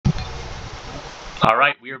All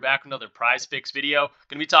right, we are back with another PrizePicks video.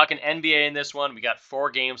 Going to be talking NBA in this one. We got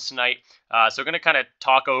 4 games tonight, so going to kind of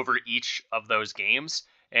talk over each of those games,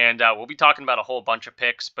 and we'll be talking about a whole bunch of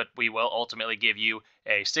picks. But we will ultimately give you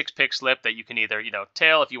a 6-pick slip that you can either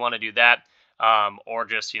tail if you want to do that, or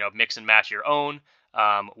just mix and match your own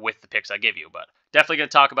with the picks I give you. But definitely going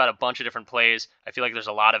to talk about a bunch of different plays. I feel like there's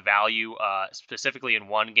a lot of value, specifically in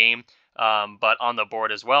one game, but on the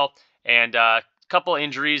board as well, and couple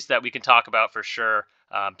injuries that we can talk about for sure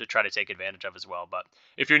to try to take advantage of as well. But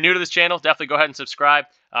if you're new to this channel, definitely go ahead and subscribe.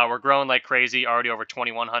 We're growing like crazy, already over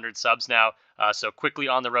 2,100 subs now, so quickly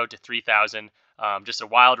on the road to 3,000. Just a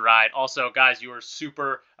wild ride. Also, guys, you are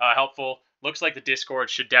super helpful. Looks like the Discord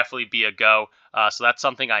should definitely be a go, so that's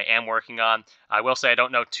something I am working on. I will say I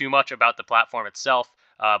don't know too much about the platform itself,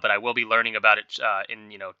 but I will be learning about it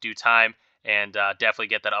in due time, and definitely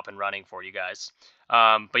get that up and running for you guys.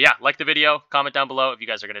 But yeah, like the video, comment down below if you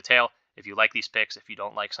guys are going to tail, if you like these picks, if you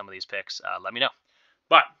don't like some of these picks, let me know.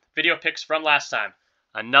 But video picks from last time,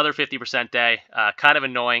 another 50% day, kind of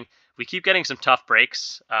annoying. We keep getting some tough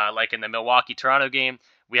breaks, like in the Milwaukee-Toronto game.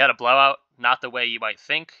 We had a blowout, not the way you might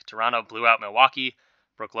think. Toronto blew out Milwaukee.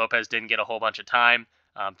 Brook Lopez didn't get a whole bunch of time.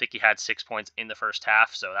 I think he had 6 points in the first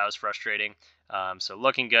half, so that was frustrating. So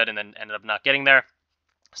looking good, and then ended up not getting there.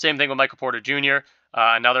 Same thing with Michael Porter Jr.,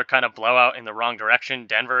 another kind of blowout in the wrong direction.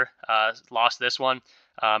 Denver lost this one,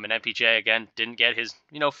 and MPJ, again, didn't get his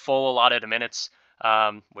full allotted minutes,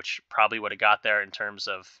 which probably would have got there in terms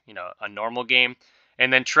of a normal game.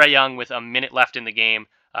 And then Trae Young, with a minute left in the game,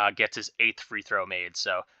 gets his 8th free throw made.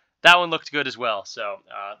 So that one looked good as well. So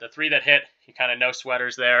the 3 that hit, he kind of no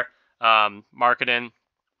sweaters there. Marketing,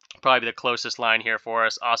 probably the closest line here for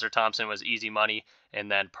us. Oscar Thompson was easy money, and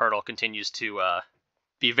then Pirtle continues to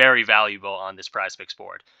be very valuable on this PrizePicks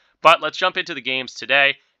board. But let's jump into the games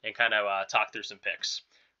today and kind of talk through some picks.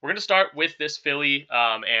 We're going to start with this Philly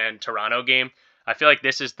and Toronto game. I feel like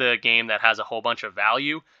this is the game that has a whole bunch of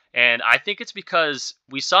value, and I think it's because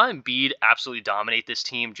we saw Embiid absolutely dominate this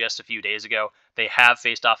team just a few days ago. They have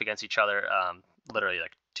faced off against each other literally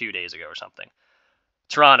like 2 days ago or something.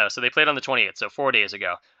 Toronto, so they played on the 28th, so 4 days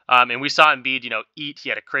ago. And we saw Embiid, eat. He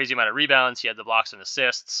had a crazy amount of rebounds. He had the blocks and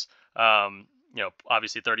assists.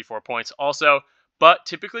 Obviously 34 points also, but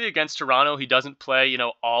typically against Toronto, he doesn't play,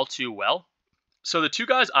 all too well. So the 2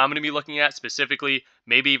 guys I'm going to be looking at specifically,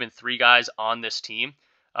 maybe even 3 guys on this team.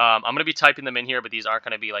 I'm going to be typing them in here, but these aren't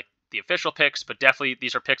going to be like the official picks, but definitely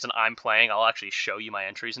these are picks that I'm playing. I'll actually show you my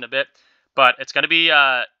entries in a bit, but it's going to be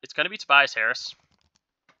Tobias Harris.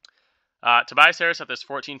 Tobias Harris at this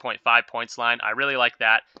 14.5 points line. I really like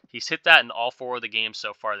that. He's hit that in all 4 of the games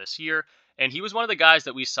so far this year. And he was one of the guys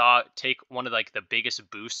that we saw take one of like the biggest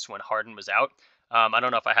boosts when Harden was out. I don't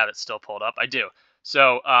know if I have it still pulled up. I do.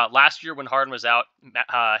 So last year when Harden was out,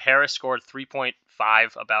 Harris scored 3.5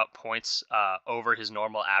 about points over his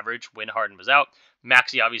normal average when Harden was out.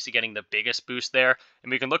 Maxey obviously getting the biggest boost there. And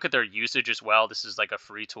we can look at their usage as well. This is like a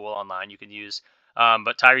free tool online you can use.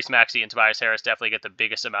 But Tyrese Maxey and Tobias Harris definitely get the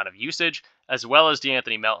biggest amount of usage, as well as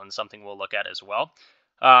DeAnthony Melton, something we'll look at as well.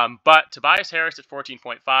 But Tobias Harris at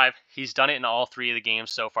 14.5, he's done it in all 3 of the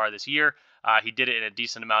games so far this year. He did it in a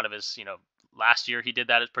decent amount of his, last year he did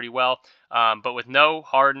that pretty well. But with no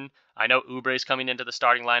Harden, I know Oubre's coming into the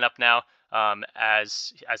starting lineup now,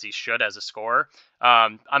 as he should as a scorer.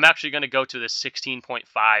 I'm actually going to go to the 16.5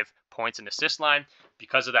 points and assist line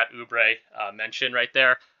because of that Oubre mention right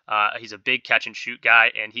there. He's a big catch and shoot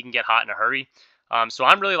guy, and he can get hot in a hurry. So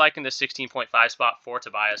I'm really liking this 16.5 spot for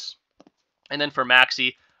Tobias. And then for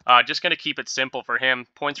Maxey, just going to keep it simple for him.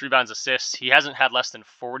 Points, rebounds, assists. He hasn't had less than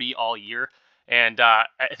 40 all year. And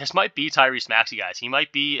this might be Tyrese Maxey, guys. He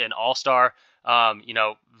might be an all-star,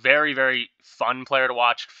 very, very fun player to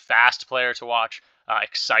watch, fast player to watch,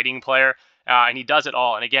 exciting player. And he does it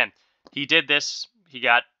all. And again, he did this. He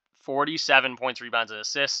got 47 points, rebounds, and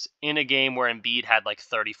assists in a game where Embiid had like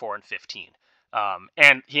 34 and 15.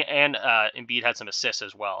 And Embiid had some assists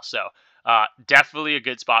as well. So definitely a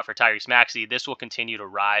good spot for Tyrese Maxey. This will continue to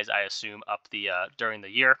rise, I assume, up during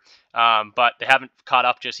the year. But they haven't caught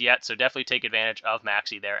up just yet, so definitely take advantage of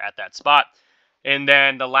Maxey there at that spot. And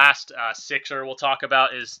then the last Sixer we'll talk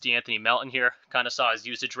about is DeAnthony Melton here. Kind of saw his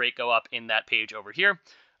usage rate go up in that page over here.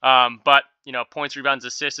 But points, rebounds,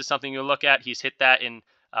 assists is something you'll look at. He's hit that in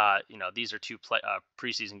these are 2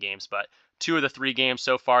 preseason games, but 2 of the 3 games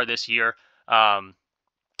so far this year.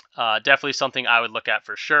 Definitely something I would look at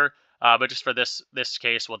for sure. But just for this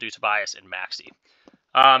case, we'll do Tobias and Maxey.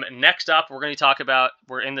 Next up, we're going to talk about,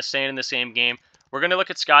 we're in the same game. We're going to look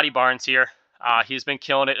at Scotty Barnes here. He's been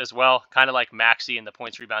killing it as well, kind of like Maxey in the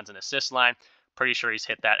points, rebounds, and assist line. pretty sure he's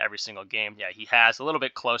hit that every single game. Yeah, he has. A little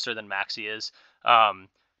bit closer than Maxi is.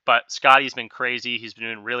 But Scotty's been crazy. He's been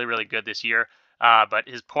doing really, really good this year. But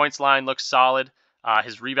his points line looks solid.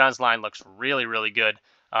 His rebounds line looks really, really good.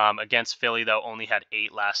 Against Philly, though, only had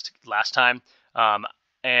 8 last time.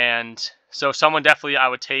 And so someone definitely I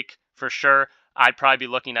would take for sure. I'd probably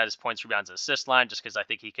be looking at his points, rebounds, and assist line just because I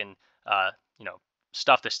think he can,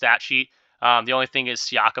 stuff the stat sheet. The only thing is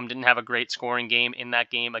Siakam didn't have a great scoring game in that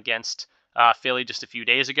game against Philly just a few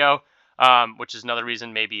days ago, which is another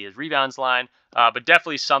reason maybe his rebounds line. But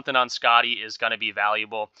definitely something on Scotty is going to be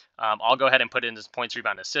valuable. I'll go ahead and put in his points,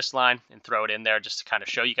 rebound, assist line and throw it in there just to kind of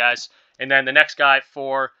show you guys. And then the next guy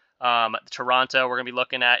for Toronto we're going to be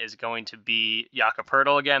looking at is going to be Jakob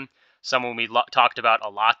Poeltl again, someone we talked about a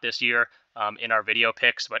lot this year in our video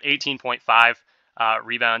picks, but 18.5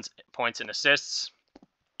 rebounds, points, and assists.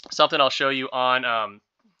 Something I'll show you on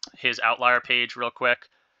his outlier page real quick.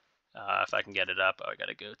 If I can get it up. Oh, I got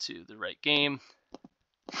to go to the right game.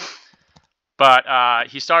 But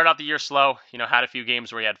he started out the year slow, had a few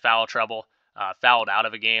games where he had foul trouble, fouled out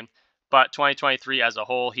of a game. But 2023 as a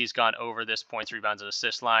whole, he's gone over this points, rebounds, and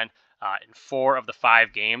assist line in 4 of the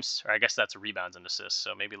 5 games. Or I guess that's rebounds and assists,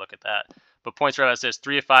 so maybe look at that. But points, rebounds, assists,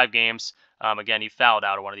 3 of 5 games. Again, he fouled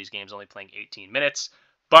out of one of these games, only playing 18 minutes.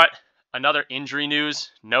 But another injury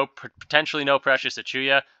news, potentially no Precious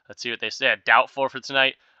Achiuwa. Let's see what they said. Doubtful for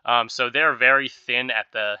tonight. So they're very thin at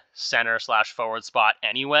the center/forward spot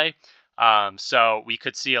anyway. So we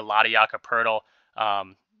could see a lot of Jakob Poeltl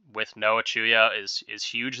with no Achiuwa is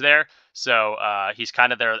huge there. So he's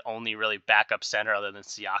kind of their only really backup center other than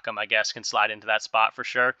Siakam, I guess, can slide into that spot for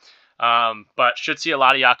sure. But should see a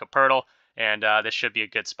lot of Jakob Poeltl, and this should be a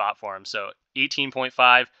good spot for him. So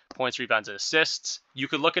 18.5 points, rebounds, and assists. You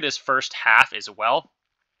could look at his first half as well.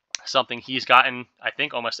 Something he's gotten, I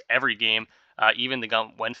think, almost every game. Even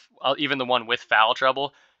the one with foul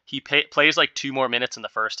trouble, he plays like 2 more minutes in the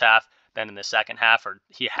first half than in the second half, or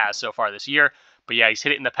he has so far this year. But yeah, he's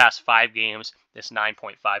hit it in the past 5 games, this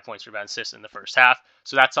 9.5 points, rebound, assists in the first half.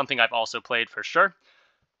 So that's something I've also played for sure.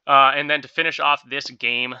 And then to finish off this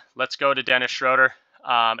game, let's go to Dennis Schroeder.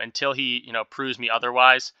 Until he, proves me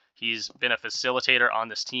otherwise, he's been a facilitator on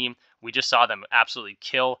this team. We just saw them absolutely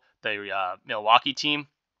kill the Milwaukee team,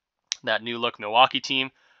 that new look Milwaukee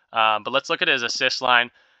team. But let's look at his assist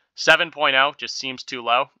line. 7.0 just seems too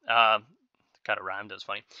low. Kind of rhymed. That was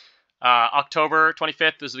funny. October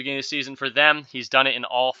 25th was the beginning of the season for them. He's done it in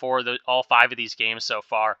all 5 of these games so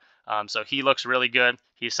far. So he looks really good.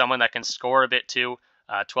 He's someone that can score a bit too.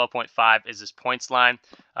 12.5 is his points line.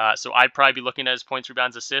 So I'd probably be looking at his points,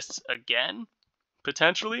 rebounds, assists again,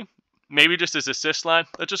 potentially. Maybe just his assist line.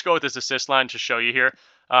 Let's just go with his assist line to show you here.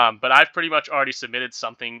 But I've pretty much already submitted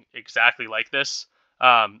something exactly like this.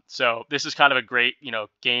 So this is kind of a great,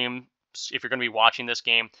 game if you're going to be watching this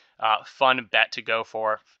game. Fun bet to go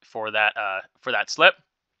for that slip.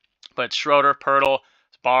 But Schroeder, Poeltl,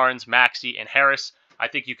 Barnes, Maxey, and Harris, I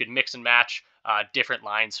think you could mix and match different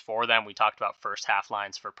lines for them. We talked about first half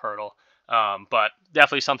lines for Poeltl, but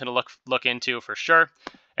definitely something to look into for sure.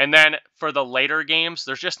 And then for the later games,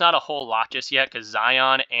 there's just not a whole lot just yet because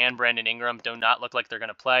Zion and Brandon Ingram do not look like they're going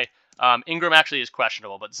to play. Ingram actually is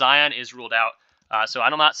questionable, but Zion is ruled out. So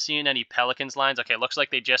I'm not seeing any Pelicans lines. Okay, looks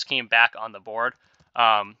like they just came back on the board,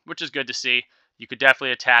 which is good to see. You could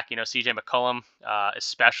definitely attack, CJ McCollum,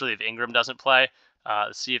 especially if Ingram doesn't play.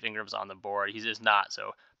 Let's see if Ingram's on the board. He is not,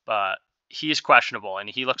 but he's questionable, and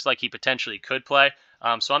he looks like he potentially could play.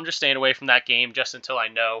 So I'm just staying away from that game just until I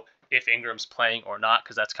know if Ingram's playing or not,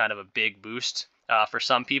 because that's kind of a big boost for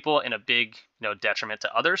some people and a big detriment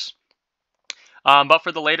to others. But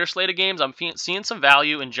for the later slate of games, I'm seeing some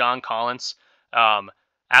value in John Collins.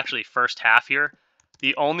 Actually, first half here.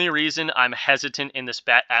 The only reason I'm hesitant in this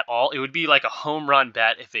bet at all, it would be like a home run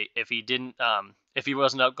bet if he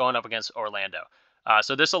wasn't going up against Orlando.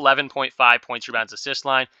 So this 11.5 points, rebounds, assist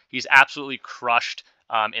line, he's absolutely crushed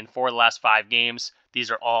in 4 of the last 5 games. These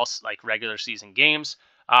are all like regular season games,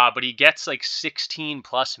 but he gets like 16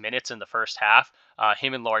 plus minutes in the first half.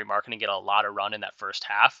 Him and Lauri Markkanen get a lot of run in that first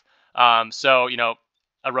half. So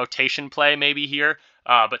a rotation play maybe here,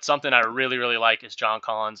 but something I really, really like is John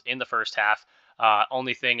Collins in the first half.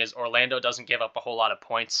 Only thing is Orlando doesn't give up a whole lot of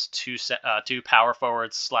points to power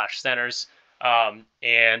forwards / centers,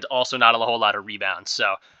 and also not a whole lot of rebounds.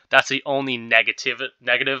 So that's the only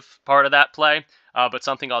negative part of that play, but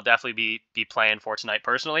something I'll definitely be playing for tonight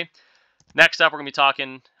personally. Next up, we're going to be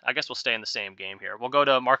talking, I guess we'll stay in the same game here. We'll go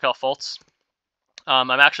to Markelle Fultz.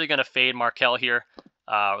 I'm actually going to fade Markelle here.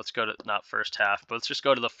 Let's go to, not first half, but let's just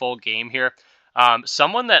go to the full game here.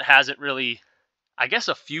 Someone that hasn't really, I guess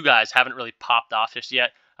a few guys haven't really popped off just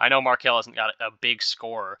yet. I know Markel hasn't got a big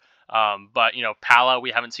scorer, but Pala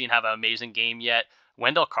we haven't seen have an amazing game yet.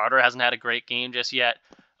 Wendell Carter hasn't had a great game just yet.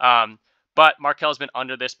 But Markel's been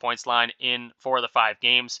under this points line in 4 of the 5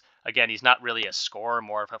 games. Again, he's not really a scorer,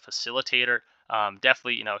 more of a facilitator.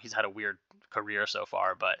 Definitely, he's had a weird career so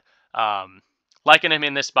far, but liking him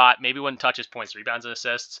in this spot. Maybe wouldn't touch his points, rebounds, and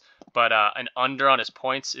assists, but an under on his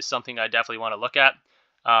points is something I definitely want to look at.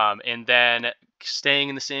 And then staying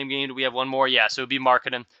in the same game, do we have one more? Yeah, so it'd be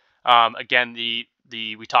marketing. Again, we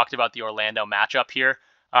talked about the Orlando matchup here,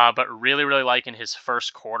 but really liking his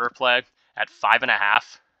first quarter play at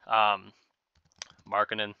 5.5.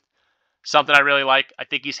 Marketing, something I really like. I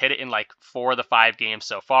think he's hit it in like 4 of the 5 games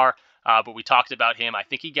so far. But we talked about him. I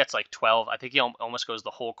think he gets like 12. I think he almost goes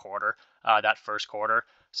the whole quarter, that first quarter.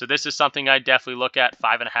 So this is something I definitely look at.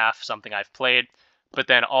 5.5, something I've played. But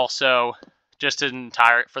then also just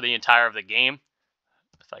for the entire of the game,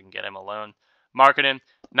 if I can get him alone. Marketing,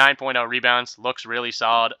 9.0 rebounds, looks really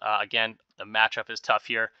solid. Again, the matchup is tough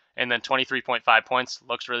here. And then 23.5 points,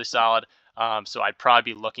 looks really solid. So I'd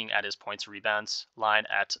probably be looking at his points rebounds line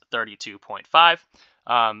at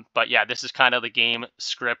 32.5. But yeah, this is kind of the game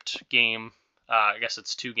script game. I guess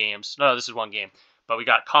it's 2 games. No, this is 1 game. But we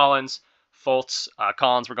got Collins, Fultz.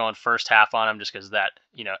 Collins, we're going first half on him just because that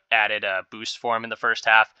added a boost for him in the first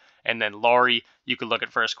half. And then Laurie, you could look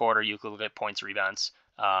at first quarter. You could look at points rebounds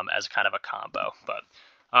as kind of a combo. But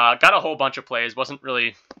got a whole bunch of plays. Wasn't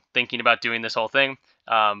really thinking about doing this whole thing.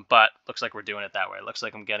 But looks like we're doing it that way. Looks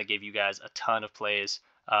like I'm going to give you guys a ton of plays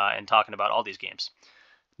and talking about all these games.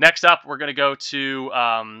 Next up, we're going to go to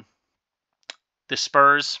the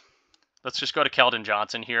Spurs. Let's just go to Keldon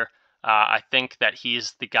Johnson here. I think that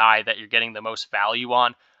he's the guy that you're getting the most value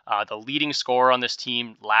on. The leading scorer on this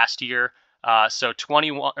team last year. So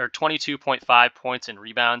 21 or 22.5 points and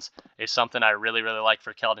rebounds is something I really like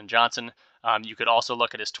for Keldon Johnson. You could also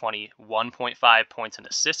look at his 21.5 points and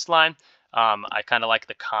assists line. I kind of like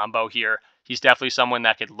the combo here. He's definitely someone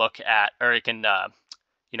that could look at, or he can,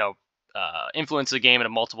 influence the game in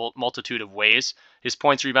a multitude of ways. His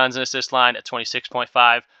points, rebounds, and assist line at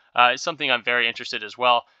 26.5 is something I'm very interested as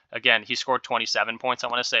well. Again, he scored 27 points, I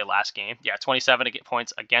want to say, last game. Yeah, 27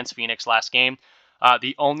 points against Phoenix last game.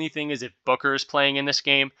 The only thing is if Booker is playing in this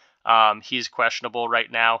game, he's questionable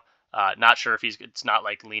right now. Not sure if it's not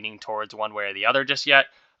like leaning towards one way or the other just yet.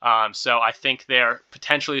 So I think there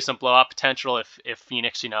potentially some blowout potential if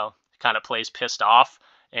Phoenix, kind of plays pissed off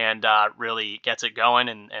and really gets it going.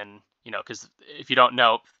 And because if you don't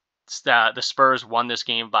know, the Spurs won this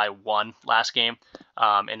game by 1 last game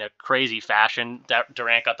in a crazy fashion.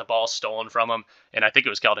 Durant got the ball stolen from him, and I think it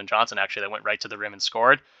was Keldon Johnson actually that went right to the rim and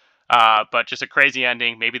scored. But just a crazy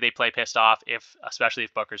ending. Maybe they play pissed off, especially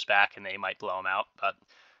if Booker's back, and they might blow him out. But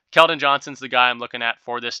Keldon Johnson's the guy I'm looking at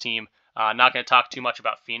for this team. Not going to talk too much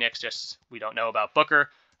about Phoenix, just we don't know about Booker.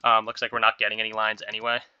 Looks like we're not getting any lines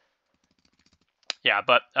anyway. Yeah,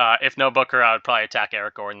 but if no Booker, I would probably attack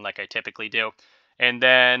Eric Gordon like I typically do. And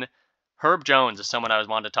then Herb Jones is someone I was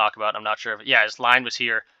wanting to talk about. I'm not sure if, his line was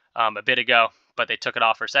here a bit ago, but they took it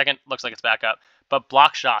off for a second. Looks like it's back up. But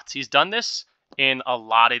block shots. He's done this in a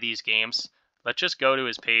lot of these games. Let's just go to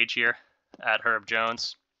his page here at Herb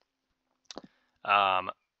Jones.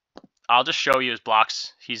 I'll just show you his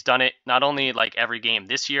blocks. He's done it not only like every game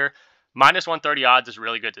this year. Minus 130 odds is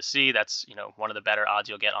really good to see. That's, one of the better odds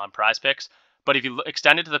you'll get on PrizePicks. But if you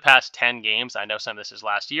extend it to the past 10 games, I know some of this is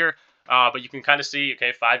last year, but you can kind of see,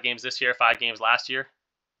 okay, 5 games this year, 5 games last year,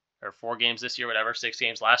 or 4 games this year, whatever, 6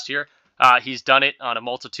 games last year. He's done it on a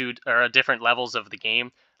multitude or different levels of the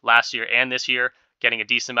game last year and this year, getting a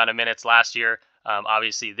decent amount of minutes last year.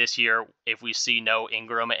 Obviously, this year, if we see no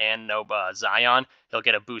Ingram and no Zion, he'll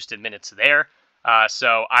get a boost in minutes there.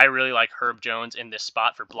 So I really like Herb Jones in this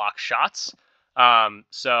spot for block shots.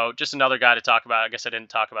 So just another guy to talk about. I guess I didn't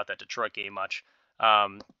talk about that Detroit game much,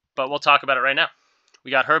 but we'll talk about it right now. We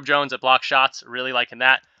got Herb Jones at block shots, really liking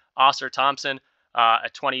that. Ausar Thompson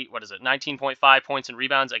at 19.5 points and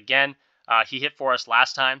rebounds. Again, he hit for us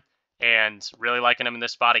last time, and really liking him in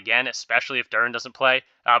this spot again, especially if Duren doesn't play.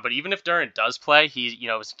 But even if Duren does play, he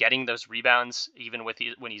is getting those rebounds even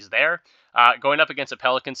when he's there. Going up against a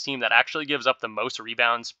Pelicans team that actually gives up the most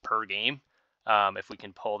rebounds per game. If we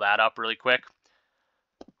can pull that up really quick.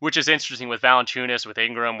 Which is interesting with Valanciunas, with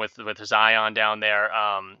Ingram, with Zion down there.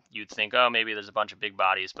 You'd think, oh, maybe there's a bunch of big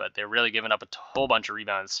bodies, but they're really giving up a whole bunch of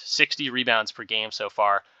rebounds. 60 rebounds per game so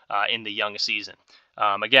far in the young season.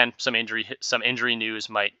 Again, some injury news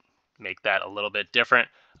might make that a little bit different,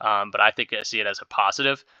 but I think I see it as a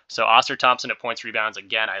positive. So Ausar Thompson at points, rebounds,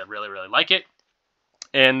 again, I really like it.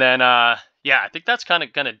 And then, I think that's kind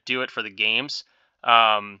of going to do it for the games.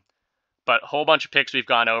 But But a whole bunch of picks we've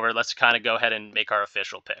gone over. Let's kind of go ahead and make our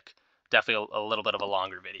official pick. Definitely a little bit of a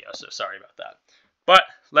longer video, so sorry about that. But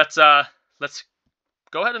let's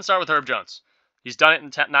go ahead and start with Herb Jones. He's done it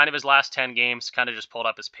in 9 of his last 10 games. Kind of just pulled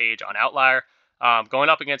up his page on Outlier. Going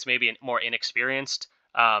up against maybe a more inexperienced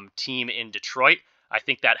team in Detroit, I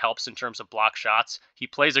think that helps in terms of block shots. He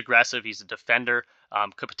plays aggressive. He's a defender.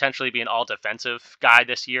 Could potentially be an all-defensive guy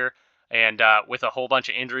this year. And with a whole bunch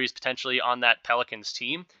of injuries potentially on that Pelicans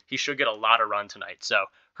team, he should get a lot of run tonight. So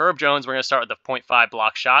Herb Jones, we're going to start with the 0.5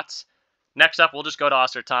 block shots. Next up, we'll just go to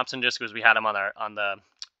Austin Thompson just because we had him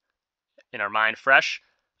in our mind fresh.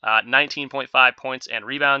 19.5 points and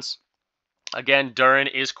rebounds. Again,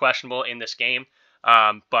 Duren is questionable in this game,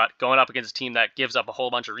 but going up against a team that gives up a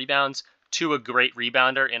whole bunch of rebounds to a great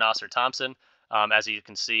rebounder in Austin Thompson. As you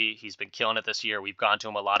can see, he's been killing it this year. We've gone to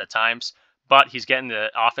him a lot of times, but he's getting the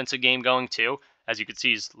offensive game going too. As you can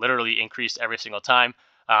see, he's literally increased every single time.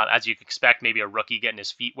 As you can expect, maybe a rookie getting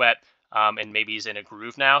his feet wet, and maybe he's in a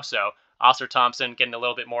groove now. So Austin Thompson getting a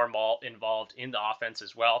little bit more involved in the offense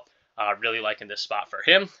as well. Really liking this spot for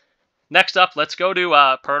him. Next up, let's go to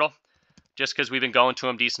Pirtle, just because we've been going to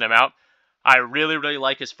him decent amount. I really, really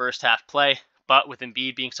like his first half play, but with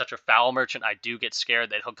Embiid being such a foul merchant, I do get scared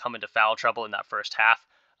that he'll come into foul trouble in that first half.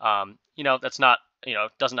 That's not,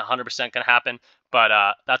 doesn't 100% going to happen,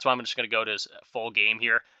 but that's why I'm just going to go to his full game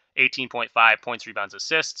here. 18.5 points, rebounds,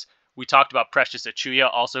 assists. We talked about Precious Achiuwa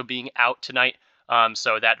also being out tonight,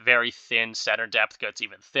 so that very thin center depth gets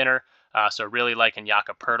even thinner. So really liking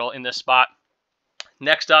Jakob Poeltl in this spot.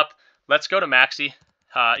 Next up, let's go to Maxey.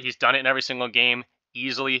 He's done it in every single game,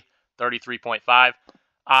 easily 33.5.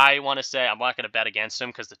 I want to say I'm not going to bet against him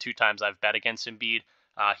because the 2 times I've bet against Embiid,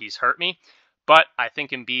 he's hurt me. But I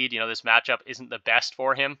think Embiid, this matchup isn't the best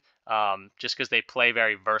for him, just because they play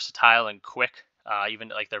very versatile and quick. Even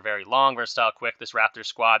like they're very long, versatile, quick, this Raptors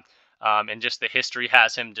squad. And just the history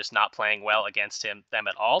has him just not playing well against them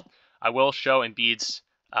at all. I will show Embiid's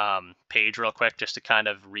page real quick just to kind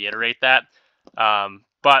of reiterate that.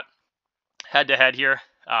 But head-to-head here,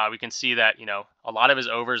 we can see that, a lot of his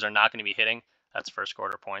overs are not going to be hitting. That's first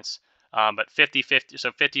quarter points. But 50-50,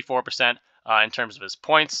 so 54% in terms of his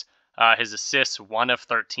points. His assists, 1 of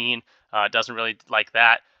 13. Doesn't really like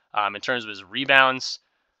that. In terms of his rebounds,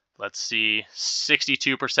 let's see,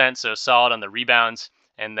 62%, so solid on the rebounds.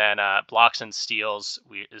 And then blocks and steals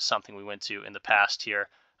is something we went to in the past here.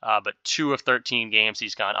 But 2 of 13 games,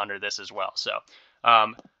 he's gone under this as well. So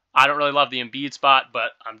I don't really love the Embiid spot,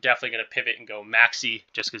 but I'm definitely going to pivot and go Maxey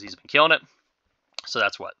just because he's been killing it. So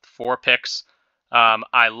that's 4 picks.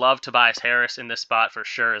 I love Tobias Harris in this spot for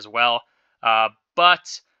sure as well.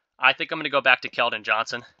 But I think I'm going to go back to Keldon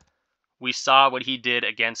Johnson. We saw what he did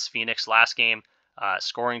against Phoenix last game,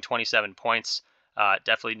 scoring 27 points.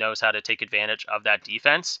 Definitely knows how to take advantage of that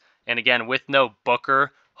defense. And again, with no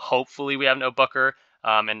Booker, hopefully we have no Booker,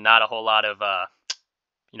 and not a whole lot of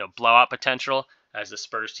blowout potential as the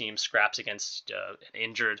Spurs team scraps against an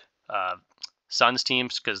injured Suns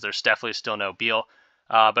teams, because there's definitely still no Beal.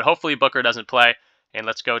 But hopefully Booker doesn't play. And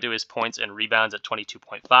let's go to his points and rebounds at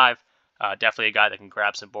 22.5. Definitely a guy that can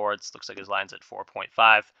grab some boards. Looks like his line's at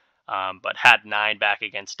 4.5, but had 9 back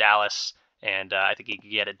against Dallas. And I think he could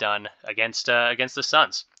get it done against the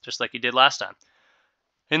Suns, just like he did last time.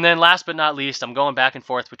 And then last but not least, I'm going back and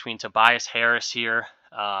forth between Tobias Harris here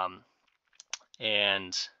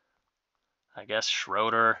and I guess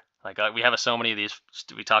Schroeder. We have so many of these.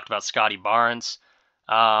 We talked about Scotty Barnes.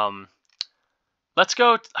 Let's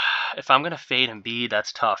go. If I'm going to fade Embiid,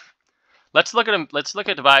 that's tough. Let's look at him. Let's look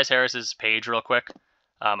at Tobias Harris's page real quick.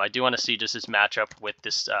 I do want to see just his matchup with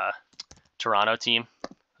this Toronto team.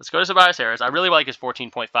 Let's go to Tobias Harris. I really like his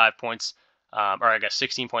 14.5 points, or I guess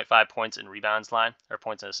 16.5 points in rebounds line, or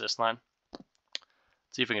points and assists line.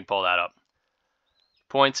 Let's see if we can pull that up.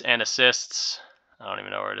 Points and assists. I don't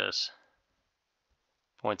even know where it is.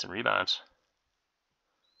 Points and rebounds.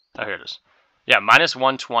 Oh, here it is. Yeah, minus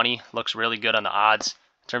 120. Looks really good on the odds.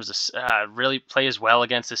 In terms of really plays well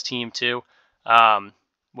against this team too,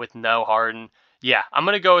 with no Harden. Yeah, I'm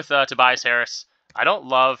going to go with Tobias Harris. I don't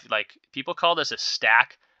love, people call this a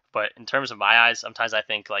stack, but in terms of my eyes, sometimes I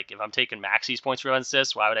think, if I'm taking Maxey's points, rebounds,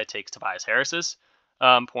 assists, why would I take Tobias Harris's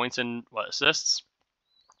points and assists?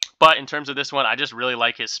 But in terms of this one, I just really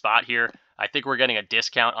like his spot here. I think we're getting a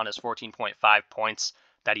discount on his 14.5 points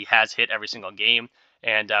that he has hit every single game.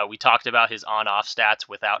 And we talked about his on-off stats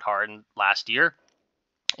without Harden last year.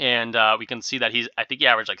 And we can see that I think he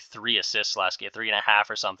averaged 3 assists last game, 3.5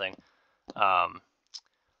 or something.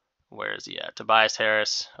 Where is he at? Tobias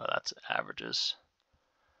Harris. Oh, that's averages.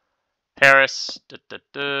 Harris.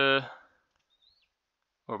 Where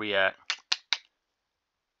we at?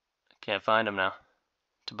 Can't find him now.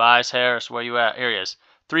 Tobias Harris, where you at? Here he is.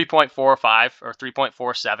 3.45 or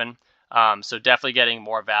 3.47. So definitely getting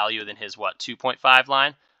more value than his 2.5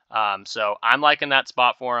 line. So I'm liking that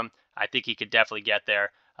spot for him. I think he could definitely get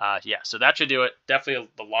there. Yeah, so that should do it. Definitely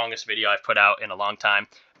the longest video I've put out in a long time.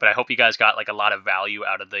 But I hope you guys got like a lot of value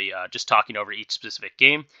out of the just talking over each specific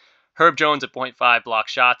game. Herb Jones at 0.5 block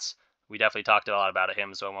shots. We definitely talked a lot about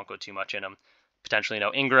him, so I won't go too much in him. Potentially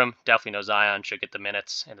no Ingram, definitely no Zion, should get the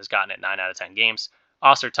minutes and has gotten it 9 out of 10 games.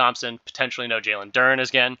 Oster Thompson, potentially no Jalen Duren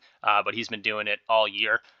again, but he's been doing it all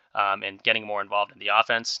year and getting more involved in the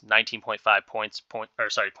offense. 19.5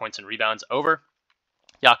 points and rebounds over.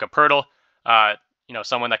 Jakob Poeltl,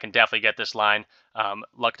 someone that can definitely get this line.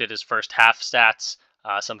 Looked at his first half stats,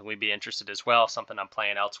 something we'd be interested as well, something I'm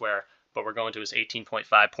playing elsewhere. But we're going to his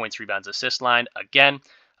 18.5 points, rebounds, assist line again.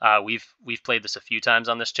 We've played this a few times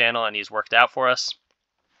on this channel, and he's worked out for us.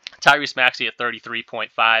 Tyrese Maxey at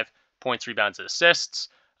 33.5 points, rebounds, and assists.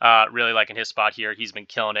 Really liking his spot here. He's been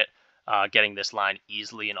killing it, getting this line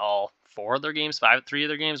easily in all 3 of their games,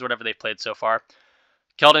 whatever they've played so far.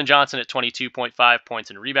 Keldon Johnson at 22.5 points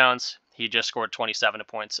and rebounds. He just scored 27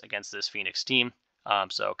 points against this Phoenix team.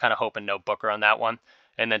 So kind of hoping no Booker on that one.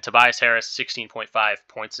 And then Tobias Harris, 16.5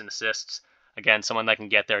 points and assists. Again, someone that can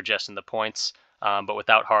get there just in the points, but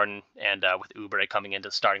without Harden and with Oubre coming into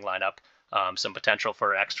the starting lineup, some potential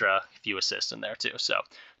for extra few assists in there too. So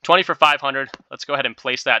 20 for 500. Let's go ahead and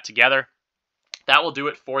place that together. That will do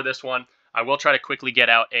it for this one. I will try to quickly get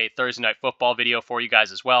out a Thursday Night Football video for you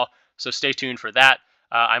guys as well. So stay tuned for that.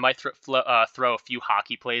 I might throw a few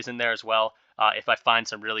hockey plays in there as well if I find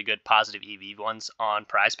some really good positive EV ones on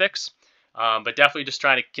PrizePicks. But definitely just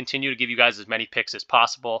trying to continue to give you guys as many picks as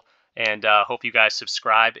possible. And hope you guys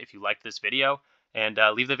subscribe if you liked this video. And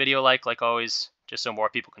leave the video like always, just so more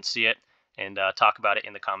people can see it. And talk about it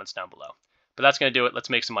in the comments down below. But that's going to do it. Let's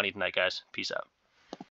make some money tonight, guys. Peace out.